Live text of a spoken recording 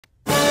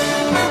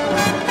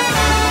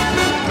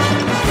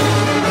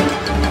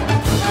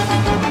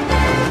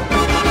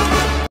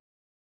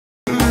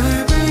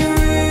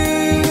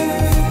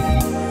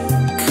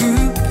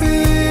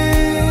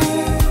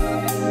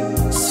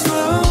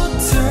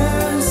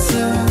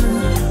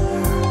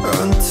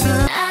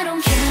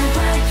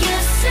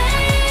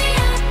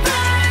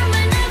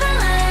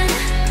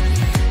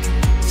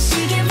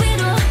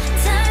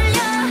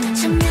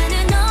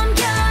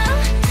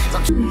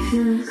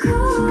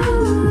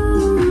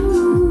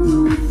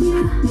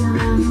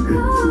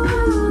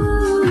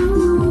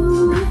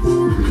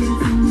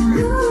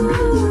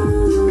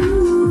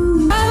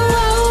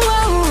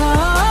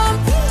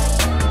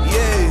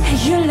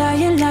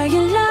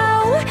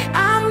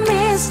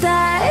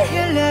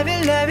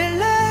baby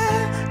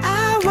love,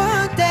 I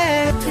want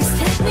that. Please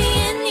take me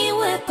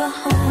anywhere but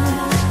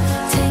home.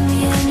 Take me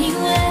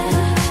anywhere.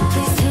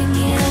 Please take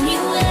me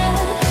anywhere.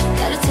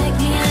 Gotta take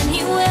me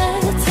anywhere.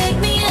 Take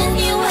me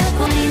anywhere.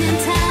 우리는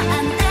다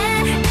안해.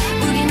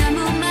 우린 아무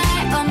말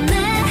없네.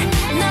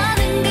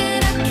 너는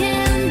그렇게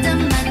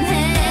운전만 해.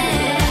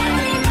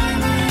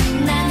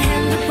 난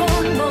핸드폰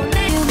보내.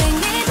 You make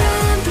me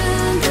boom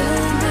boom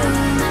boom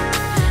boom.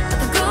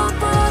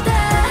 그것보다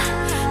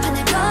하늘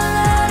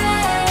color해.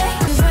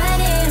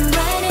 Riding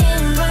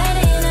riding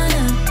riding on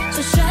a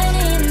so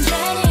shining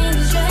shining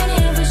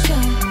shining for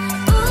sure.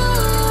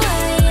 Ooh, I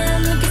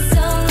am looking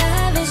so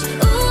lavish.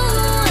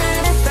 Ooh,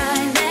 left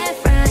right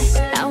left right.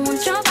 I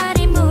want your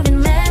body moving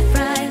left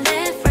right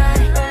left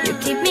right. You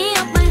keep me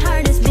up, my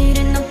heart is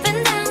beating up and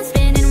down,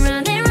 spinning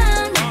round and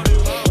round.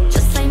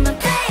 Just like my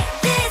play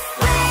this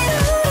way.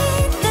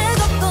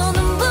 뜨겁고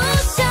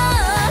눈부셔.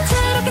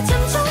 새롭게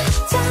춤춰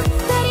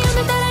날이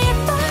오늘따라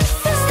예뻐.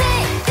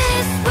 Stay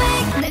this way.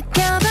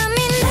 느껴봐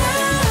me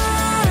now.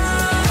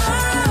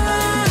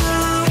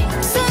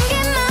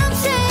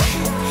 숨김없이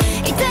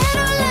이대로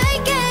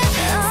like it.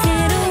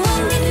 새로운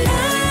네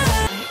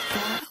love.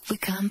 We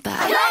come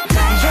back.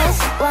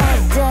 Just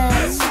like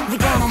this. We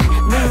gonna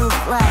move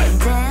like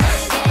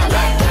this.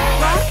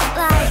 Walk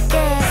like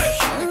this.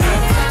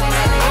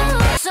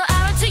 So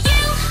out to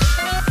you.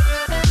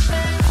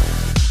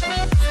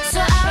 So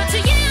out to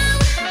you.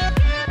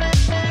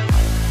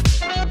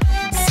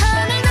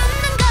 선을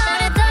넘는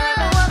거라도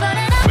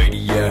와버려라.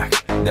 Maniac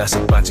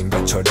나서 빠진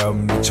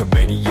것처럼 미쳐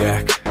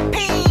Maniac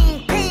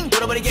핑핑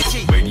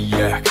돌아버리겠지.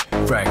 Maniac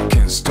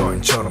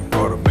Frankenstein처럼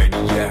걸어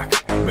Maniac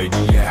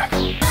Maniac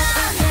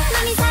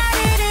많이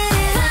사르르르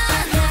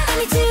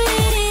많이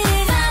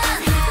주르르르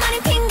많이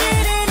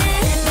핑그르르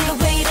내가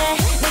왜 이래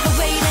내가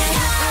왜 이래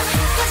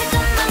아직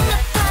깜빡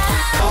나빠.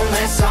 Don't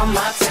mess up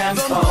my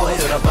tempo.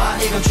 들어봐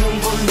이건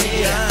충분히.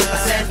 I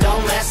said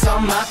don't mess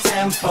up my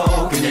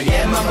tempo.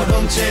 그녀의 맘을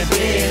훔칠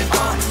beat.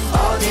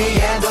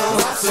 어디에도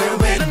없을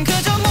beat. 난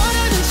그저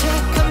모르는 채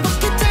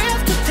반복해 day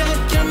after day.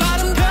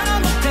 결말은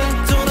변함없대.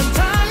 또 난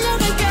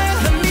달려갈게.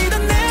 난 믿어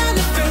내 안에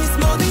face.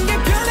 모든 게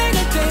변해갈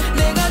때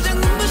내가 장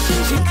눈부신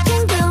시.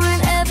 Can go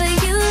whenever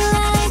you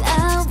like.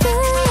 I'll be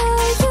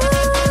you.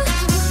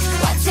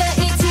 What's your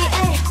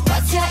ETA?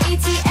 What's your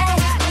ETA?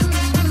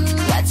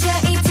 What's your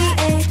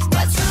ETA?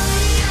 What's your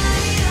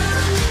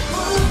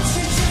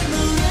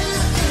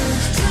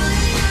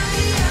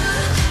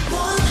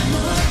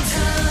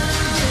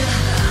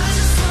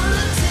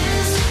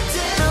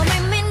Don't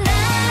make me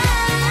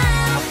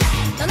now.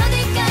 넌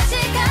어디까지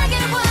가길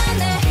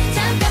원해.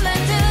 잠깐만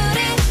둘이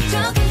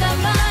조금 더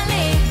멀리.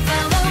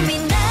 Follow me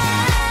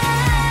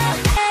now.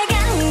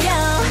 애간겨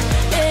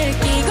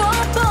느끼고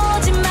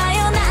보지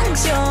마요. 난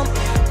좀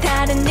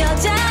다른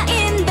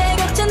여자인데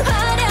걱정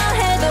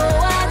화려해도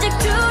아직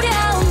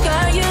두려운 걸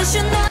you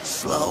should know.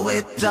 Slow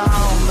it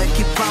down.